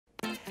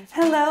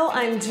Hello,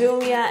 I'm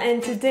Julia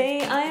and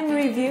today I am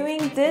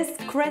reviewing this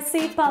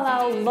Cressi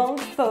Palau long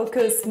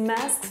focus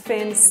masked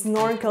fin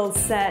snorkel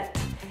set.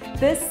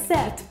 This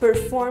set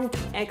performed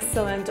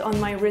excellent on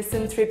my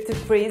recent trip to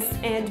Greece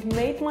and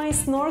made my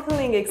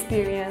snorkeling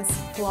experience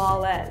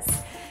flawless.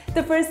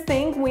 The first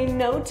thing we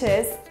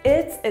notice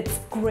is its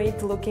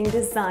great looking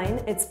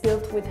design. It's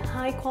built with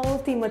high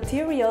quality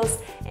materials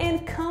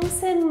and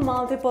comes in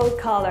multiple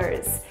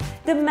colors.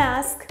 The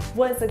mask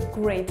was a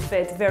great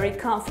fit, very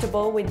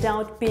comfortable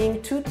without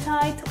being too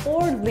tight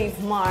or leave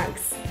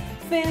marks.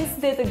 Fins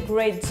did a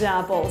great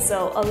job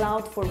also,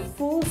 allowed for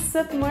full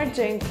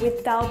submerging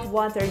without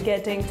water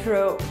getting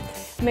through.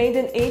 Made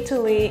in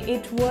Italy,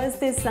 it was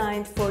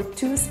designed for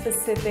two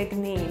specific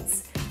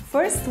needs.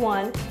 First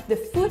one, the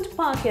foot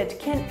pocket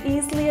can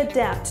easily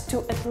adapt to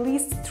at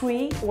least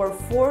 3 or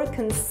 4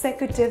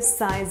 consecutive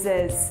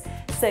sizes.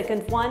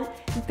 Second one,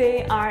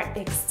 they are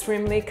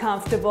extremely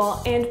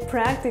comfortable and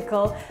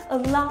practical,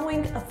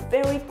 allowing a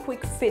very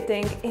quick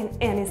fitting in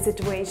any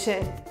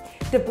situation.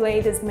 The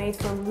blade is made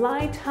from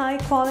light,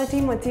 high-quality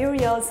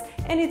materials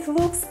and it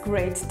looks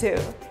great too.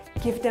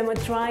 Give them a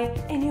try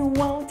and you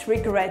won't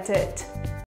regret it.